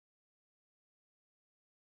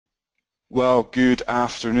Well, good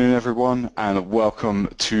afternoon everyone and welcome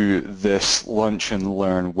to this Lunch and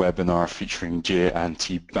Learn webinar featuring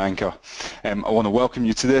J&T Banka. I want to welcome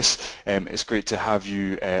you to this. It's great to have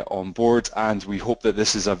you on board, and we hope that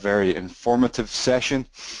this is a very informative session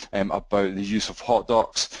about the use of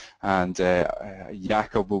HotDocs, and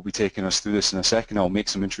Jakub will be taking us through this in a second. I'll make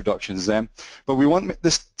some introductions then. But we want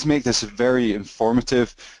this to make this very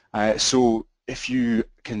informative, so if you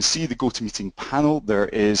can see the GoToMeeting panel, there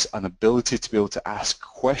is an ability to be able to ask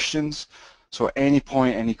questions. So at any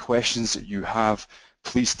point, any questions that you have,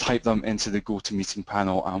 please type them into the GoToMeeting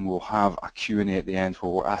panel, and we'll have a Q&A at the end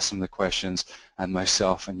where we'll ask them the questions, and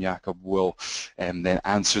myself and Jakub will then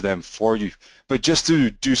answer them for you. But just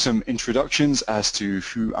to do some introductions as to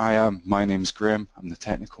who I am, my name's Graham. I'm the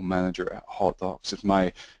technical manager at HotDocs. It's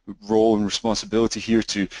my role and responsibility here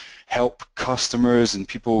to help customers and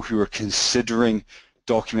people who are considering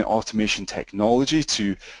document automation technology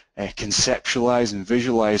to conceptualize and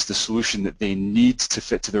visualize the solution that they need to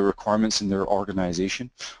fit to their requirements in their organization,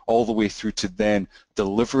 all the way through to then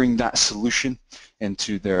delivering that solution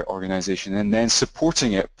into their organization and then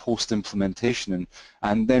supporting it post-implementation,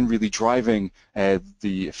 and then really driving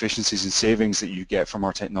the efficiencies and savings that you get from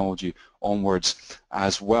our technology onwards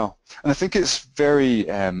as well. And I think it's very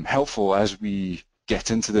helpful as we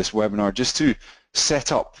get into this webinar just to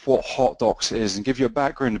set up what HotDocs is and give you a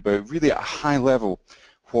background about really at a high level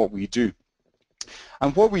what we do.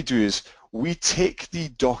 And what we do is we take the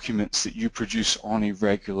documents that you produce on a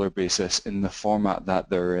regular basis in the format that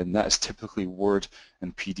they're in. That is typically Word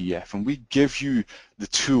and PDF, and we give you the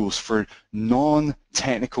tools for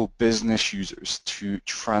non-technical business users to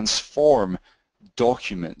transform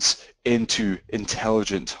documents into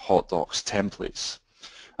intelligent HotDocs templates.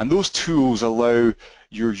 And those tools allow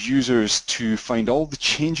your users to find all the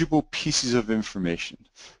changeable pieces of information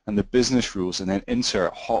and the business rules, and then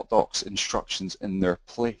insert HotDocs instructions in their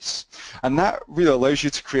place. And that really allows you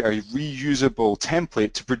to create a reusable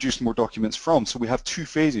template to produce more documents from. So we have two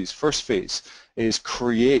phases. First phase is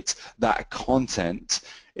create that content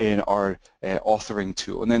in our authoring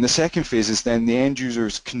tool, and then the second phase is then the end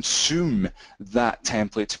users consume that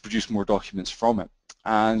template to produce more documents from it.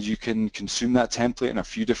 And you can consume that template in a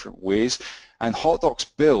few different ways, and HotDocs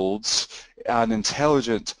builds an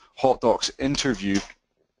intelligent HotDocs interview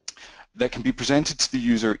that can be presented to the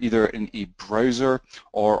user either in a browser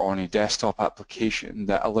or on a desktop application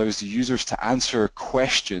that allows the users to answer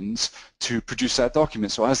questions to produce that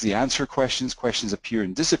document. So as they answer questions, questions appear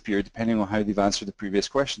and disappear depending on how they've answered the previous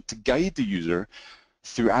question, to guide the user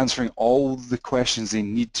through answering all the questions they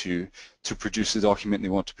need to produce the document they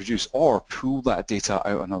want to produce, or pull that data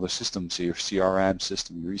out on other systems, say your CRM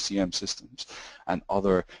system, your ECM systems, and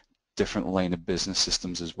other different line of business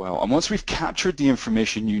systems as well. And once we've captured the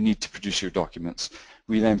information you need to produce your documents,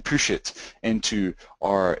 we then push it into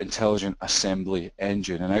our intelligent assembly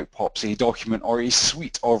engine, and out pops a document or a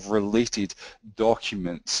suite of related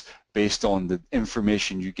documents based on the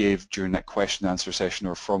information you gave during that question and answer session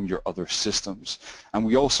or from your other systems. And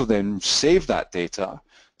we also then save that data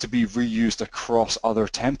to be reused across other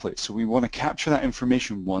templates. So we want to capture that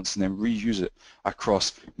information once and then reuse it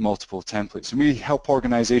across multiple templates. And we help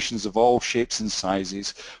organizations of all shapes and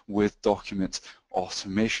sizes with document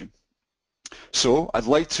automation. So I'd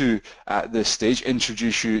like to, at this stage,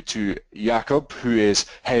 introduce you to Jakub, who is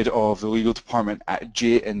head of the legal department at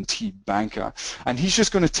J&T Banka, and he's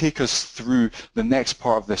just going to take us through the next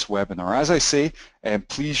part of this webinar. As I say,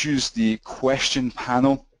 please use the question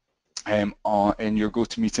panel in your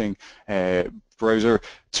GoToMeeting browser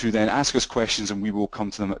to then ask us questions, and we will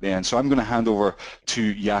come to them at the end. So I'm going to hand over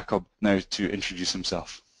to Jakub now to introduce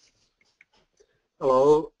himself.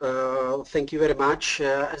 Hello, thank you very much.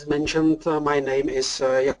 As mentioned, my name is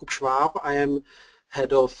Jakub Šváb. I am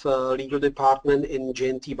head of legal department in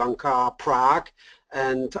J&T Banka Prague,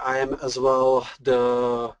 and I am as well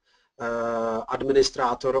the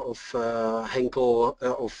administrator of Henkel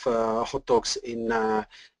of HotDocs in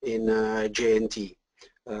J&T.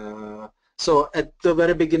 So at the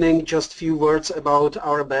very beginning, just a few words about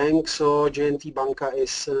our bank. So J&T Banka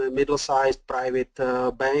is a middle-sized private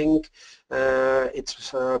bank.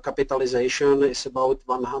 Its capitalization is about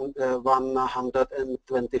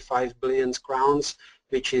 125 billion crowns,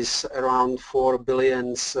 which is around 4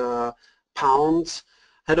 billion pounds.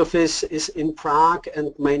 Head office is in Prague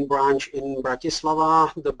and main branch in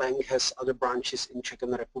Bratislava. The bank has other branches in Czech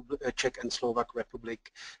and Slovak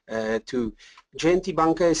Republic too. J&T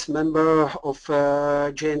Banka is member of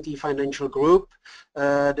J&T Financial Group.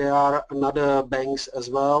 There are another banks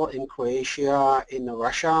as well in Croatia, in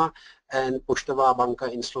Russia, and Poštová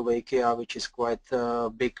Banka in Slovakia, which is quite a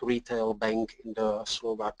big retail bank in the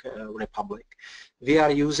Slovak Republic. We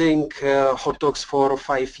are using HotDocs for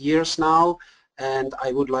 5 years now, and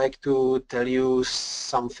I would like to tell you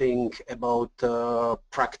something about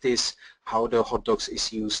practice, how the HotDocs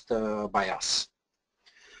is used by us.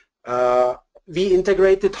 We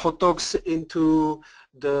integrated HotDocs into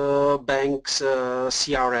the bank's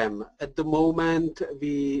CRM. At the moment,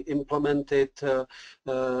 we implemented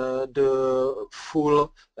the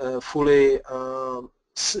fully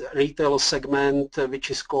retail segment,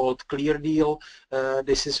 which is called Clear Deal.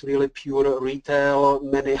 This is really pure retail.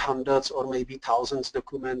 Many hundreds or maybe thousands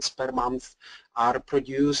documents per month are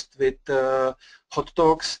produced with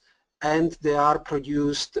HotDocs, and they are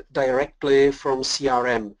produced directly from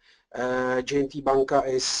CRM. J&T Banka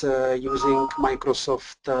is using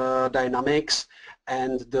Microsoft Dynamics,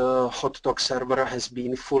 and the HotDocs server has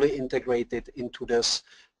been fully integrated into this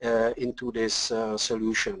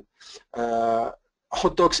solution.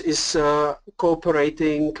 HotDocs is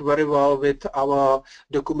cooperating very well with our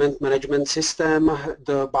document management system.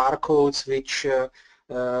 The barcodes which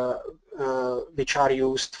are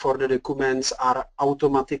used for the documents are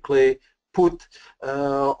automatically put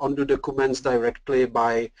on the documents directly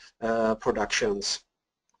by productions.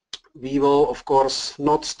 We will, of course,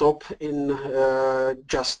 not stop in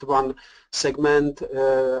just one segment.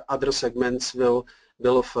 Other segments will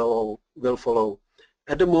follow.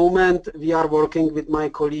 At the moment, we are working with my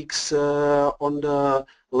colleagues on the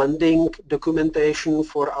lending documentation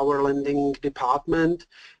for our lending department,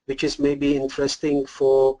 which is maybe interesting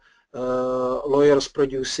for lawyers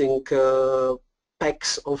producing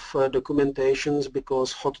packs of documentations,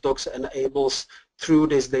 because HotDocs enables, through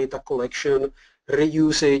this data collection,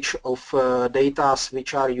 reusage of data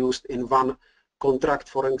which are used in one contract,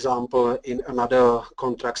 for example, in another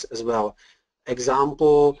contracts as well.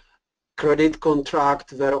 Example, credit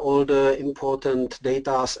contract, where all the important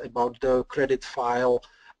data about the credit file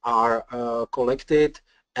are collected,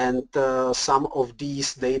 and some of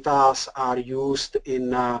these data are used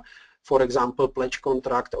in for example, pledge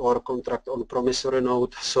contract or contract on promissory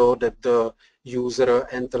note, so that the user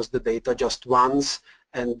enters the data just once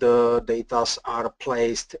and the data are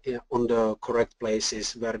placed on the correct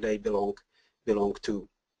places where they belong to.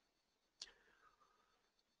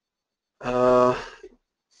 Our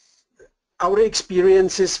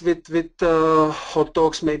experiences with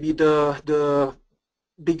HotDocs, maybe the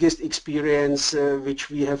biggest experience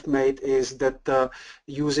which we have made is that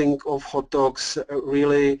using of HotDocs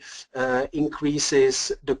really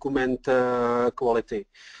increases document quality.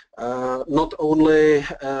 Not only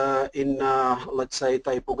in let's say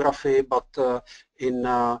typography, but in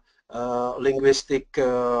linguistic layer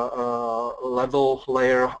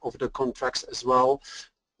of the contracts as well.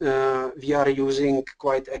 We are using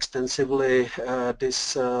quite extensively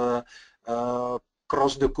this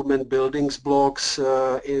cross-document buildings blocks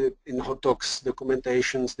in HotDocs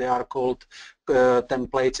documentations. They are called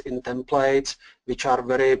templates in templates, which are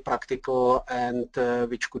very practical and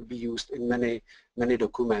which could be used in many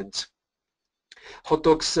documents.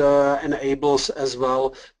 HotDocs enables as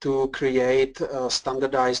well to create a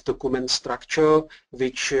standardized document structure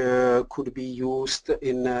which could be used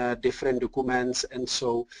in different documents, and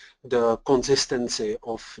so the consistency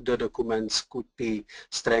of the documents could be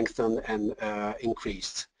strengthened and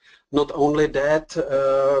increased. Not only that,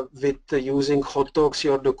 with using HotDocs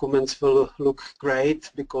your documents will look great,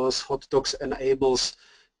 because HotDocs enables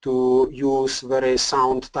to use very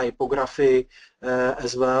sound typography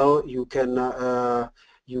as well. You can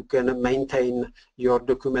maintain your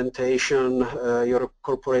documentation, your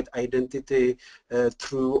corporate identity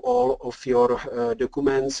through all of your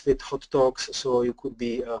documents with HotDocs, so you could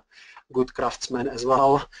be a good craftsman as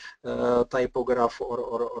well, typographer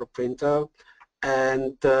or printer.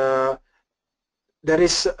 And there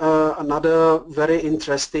is another very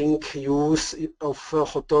interesting use of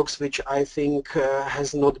HotDocs which I think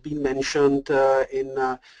has not been mentioned in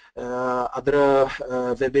other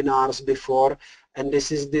webinars before, and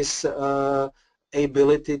this is this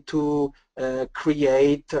ability to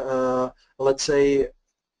create, let's say,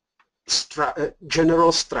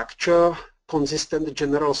 general structure, consistent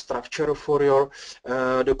general structure for your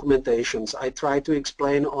documentations. I try to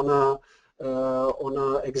explain on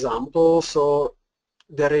an example. So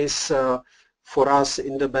there is for us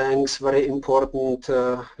in the banks very important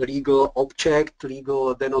legal object,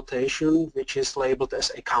 legal denotation, which is labeled as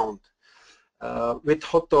account. With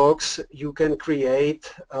HotDocs you can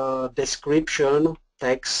create a description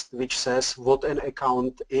text which says what an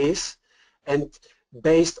account is, and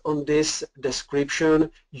based on this description,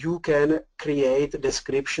 you can create a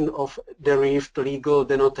description of derived legal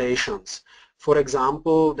denotations. For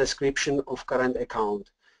example, description of current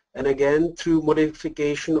account. And again, through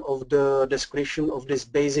modification of the description of this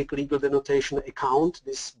basic legal denotation account,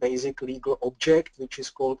 this basic legal object, which is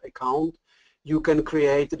called account, you can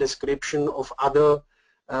create a description of other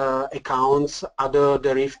accounts, other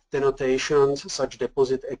derived denotations, such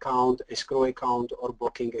deposit account, escrow account, or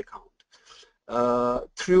blocking account.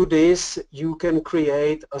 Through this, you can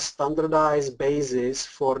create a standardized basis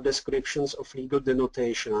for descriptions of legal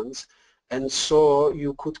denotations, and so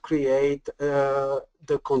you could create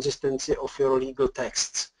the consistency of your legal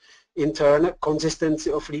texts. In turn, consistency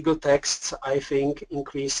of legal texts, I think,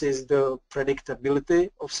 increases the predictability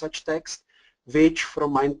of such text, which,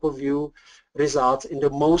 from my point of view, results in the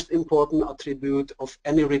most important attribute of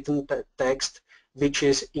any written text, which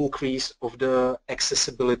is increase of the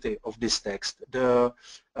accessibility of this text. The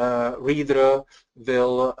reader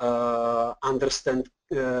will understand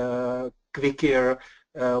quicker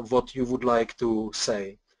what you would like to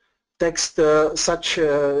say. Text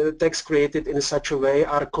created in such a way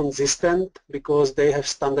are consistent because they have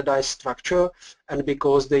standardized structure and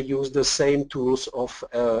because they use the same tools of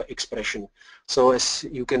expression. So as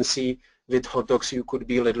you can see with HotDocs, you could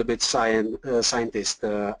be a little bit scientist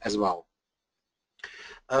as well.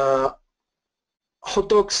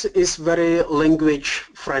 HotDocs is very language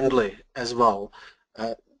friendly as well.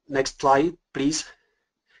 Next slide, please.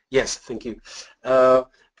 Yes, thank you.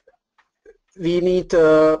 We need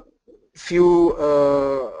few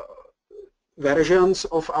versions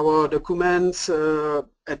of our documents,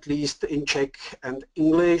 at least in Czech and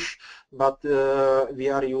English, but we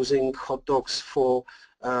are using HotDocs for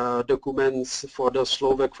documents for the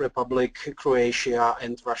Slovak Republic, Croatia,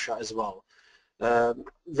 and Russia as well.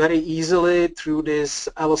 Very easily through this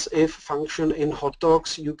else if function in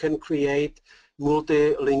HotDocs, you can create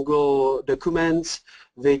multilingual documents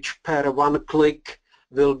which per one click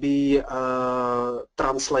will be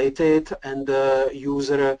translated, and the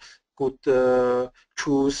user could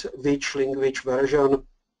choose which language version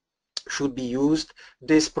should be used.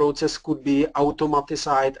 This process could be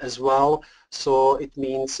automatized as well, so it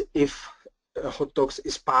means if HotDocs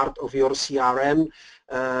is part of your CRM,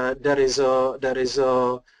 there is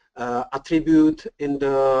a attribute in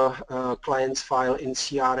the client's file in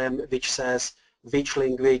CRM which says which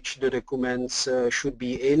language the documents should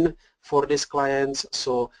be in for this client,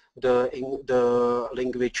 so the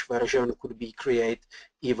language version could be created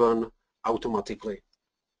even automatically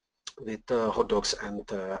with HotDocs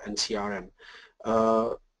and CRM.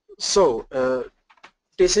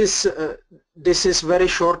 This is very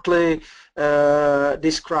shortly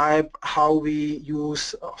describe how we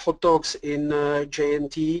use HotDocs in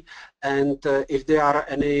J&T, and if there are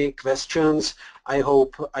any questions, I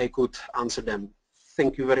hope I could answer them.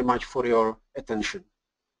 Thank you very much for your attention.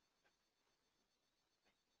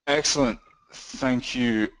 Excellent. Thank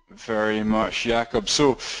you very much, Jakub.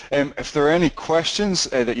 So if there are any questions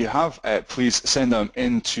that you have, please send them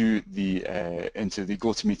into the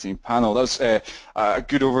GoToMeeting panel. That's a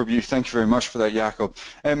good overview. Thank you very much for that, Jakub.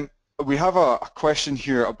 We have a question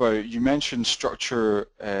here about, you mentioned structure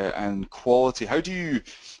and quality. How do you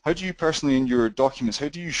personally in your documents, how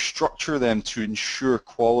do you structure them to ensure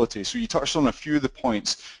quality? So you touched on a few of the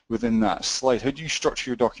points within that slide. How do you structure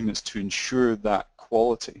your documents to ensure that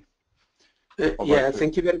quality? Yeah,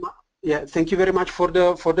 thank you very much. Yeah, thank you very much for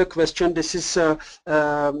the question. This is a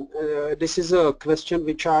question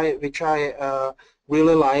which I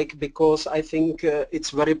really like, because I think it's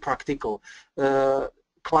very practical.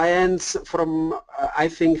 Clients I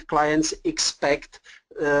think clients expect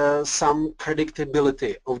some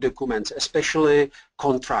predictability of documents, especially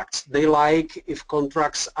contracts. They like if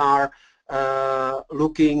contracts are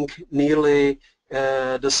looking nearly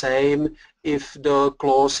the same, if the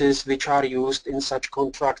clauses which are used in such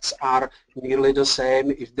contracts are nearly the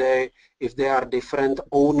same, if they are different,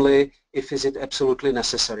 only if is it absolutely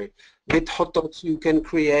necessary. With HotDocs you can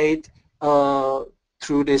create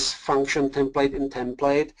through this function template in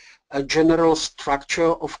template a general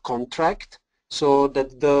structure of contract, so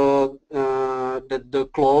that the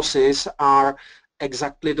clauses are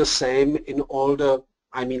exactly the same in all the,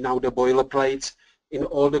 I mean now the boilerplates, in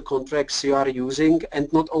all the contracts you are using.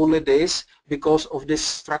 And not only this, because of this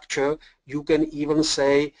structure you can even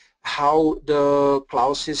say how the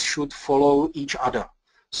clauses should follow each other.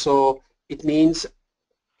 So it means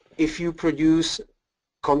if you produce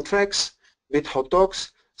contracts with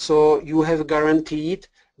HotDocs, so you have guaranteed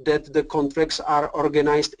that the contracts are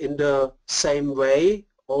organized in the same way,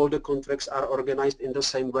 all the contracts are organized in the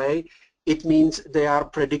same way. it means they are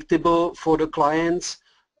predictable for the clients.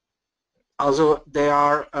 Also, they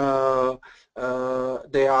are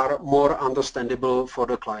more understandable for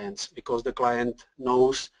the clients because the client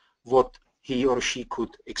knows what he or she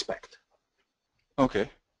could expect. Okay,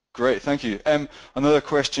 great, thank you. Another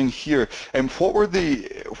question here. What were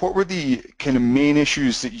the kind of main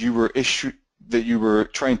issues that you were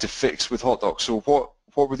trying to fix with HotDocs? So what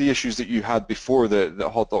were the issues that you had before that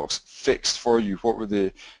HotDocs fixed for you? What were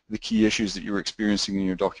the key issues that you were experiencing in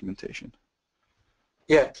your documentation?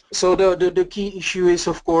 Yeah, so the key issue is,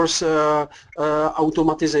 of course,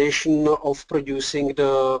 automatization of producing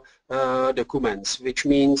the documents, which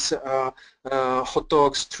means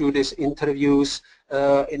HotDocs through these interviews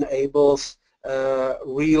enables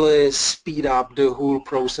really speed up the whole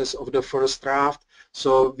process of the first draft.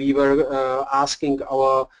 So we were asking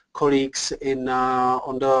our colleagues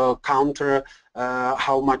on the counter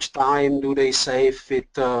how much time do they save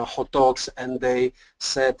with HotDocs, and they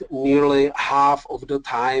said nearly half of the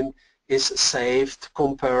time is saved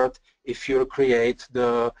compared if you create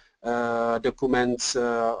the documents,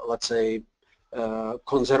 let's say,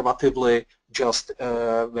 conservatively just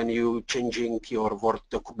when you changing your Word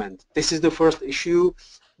document. This is the first issue.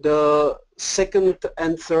 The second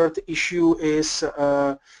and third issue is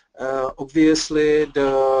obviously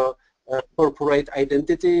the corporate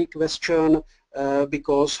identity question,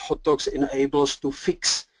 because HotDocs enables to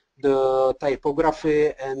fix the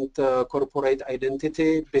typography and corporate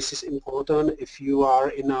identity. This is important if you are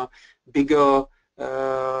in a bigger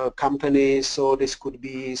company, so this could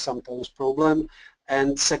be sometimes problem.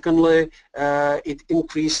 And secondly, it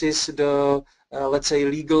increases the let's say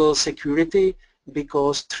legal security,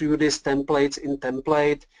 because through these templates in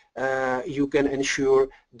template you can ensure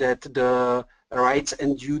that the rights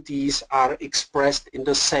and duties are expressed in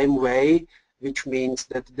the same way, which means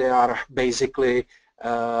that they are basically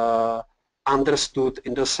understood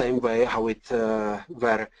in the same way how it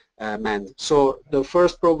were meant. So the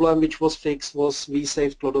first problem which was fixed was we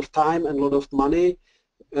saved a lot of time and a lot of money.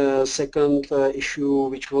 Second issue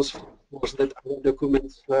which was that our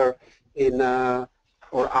documents were in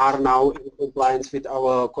or are now in compliance with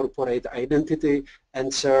our corporate identity.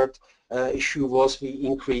 And third issue was we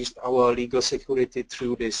increased our legal security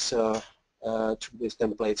through this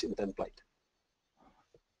templates in template.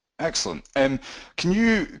 Excellent.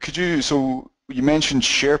 So you mentioned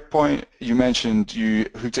SharePoint, you mentioned you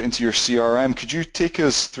hooked it into your CRM. Could you take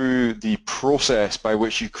us through the process by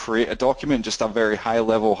which you create a document, just a very high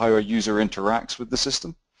level, how a user interacts with the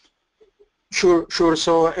system? Sure.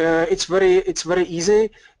 So it's very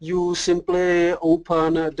easy. You simply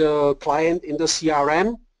open the client in the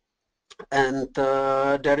CRM, and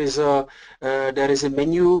there is a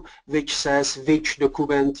menu which says which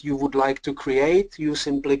document you would like to create. You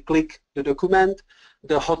simply click the document.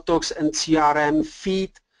 The HotDocs and CRM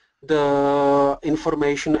feed the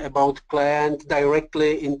information about client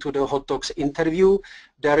directly into the HotDocs interview.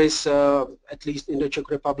 There is, at least in the Czech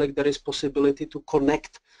Republic, there is possibility to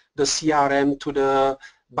connect the CRM to the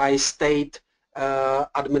by state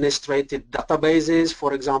administrated databases,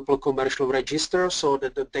 for example, commercial register, so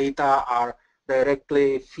that the data are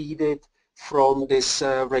directly feeded from this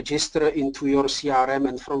register into your CRM,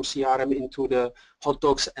 and from CRM into the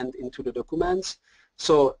HotDocs and into the documents.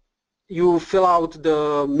 So you fill out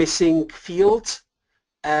the missing fields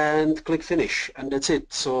and click finish, and that's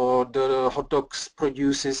it. So the HotDocs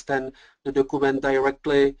produces then the document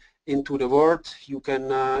directly into the Word. You can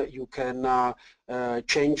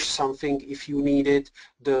change something if you need it.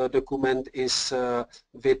 The document is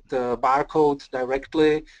with the barcode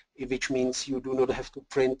directly, which means you do not have to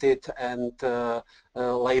print it and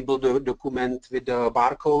label the document with the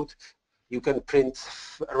barcode. You can print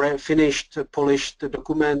finished, polished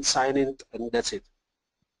document, sign it, and that's it.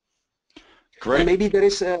 Great. And maybe there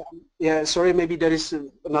is maybe there is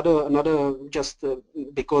another just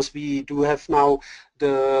because we do have now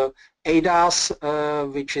the ADAS,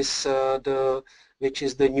 which is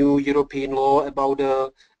the new European law about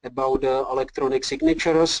the electronic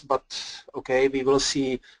signatures. But okay, we will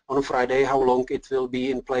see on Friday how long it will be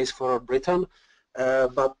in place for Britain.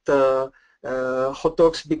 But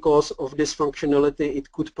HotDocs, because of this functionality,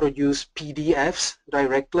 it could produce PDFs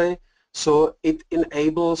directly, so it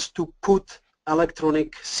enables to put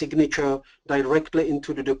electronic signature directly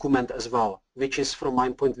into the document as well, which is, from my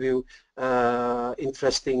point of view,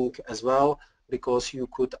 interesting as well, because you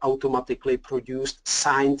could automatically produce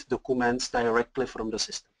signed documents directly from the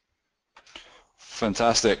system.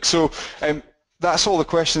 Fantastic. So that's all the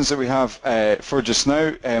questions that we have for just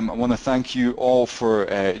now. I want to thank you all for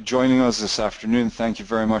joining us this afternoon. Thank you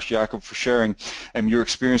very much, Jakub, for sharing your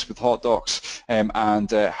experience with HotDocs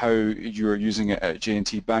and how you're using it at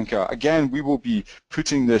J&T Banka. Again, we will be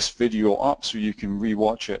putting this video up so you can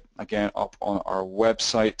re-watch it again up on our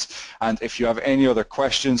website. And if you have any other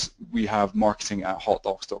questions, we have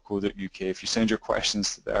marketing@hotdocs.co.uk. If you send your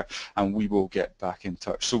questions to there, and we will get back in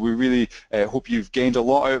touch. So we really hope you've gained a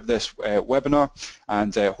lot out of this webinar,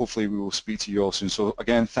 and hopefully we will speak to you all soon. So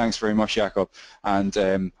again, thanks very much, Jakub,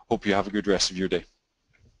 and hope you have a good rest of your day.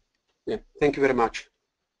 Yeah, thank you very much.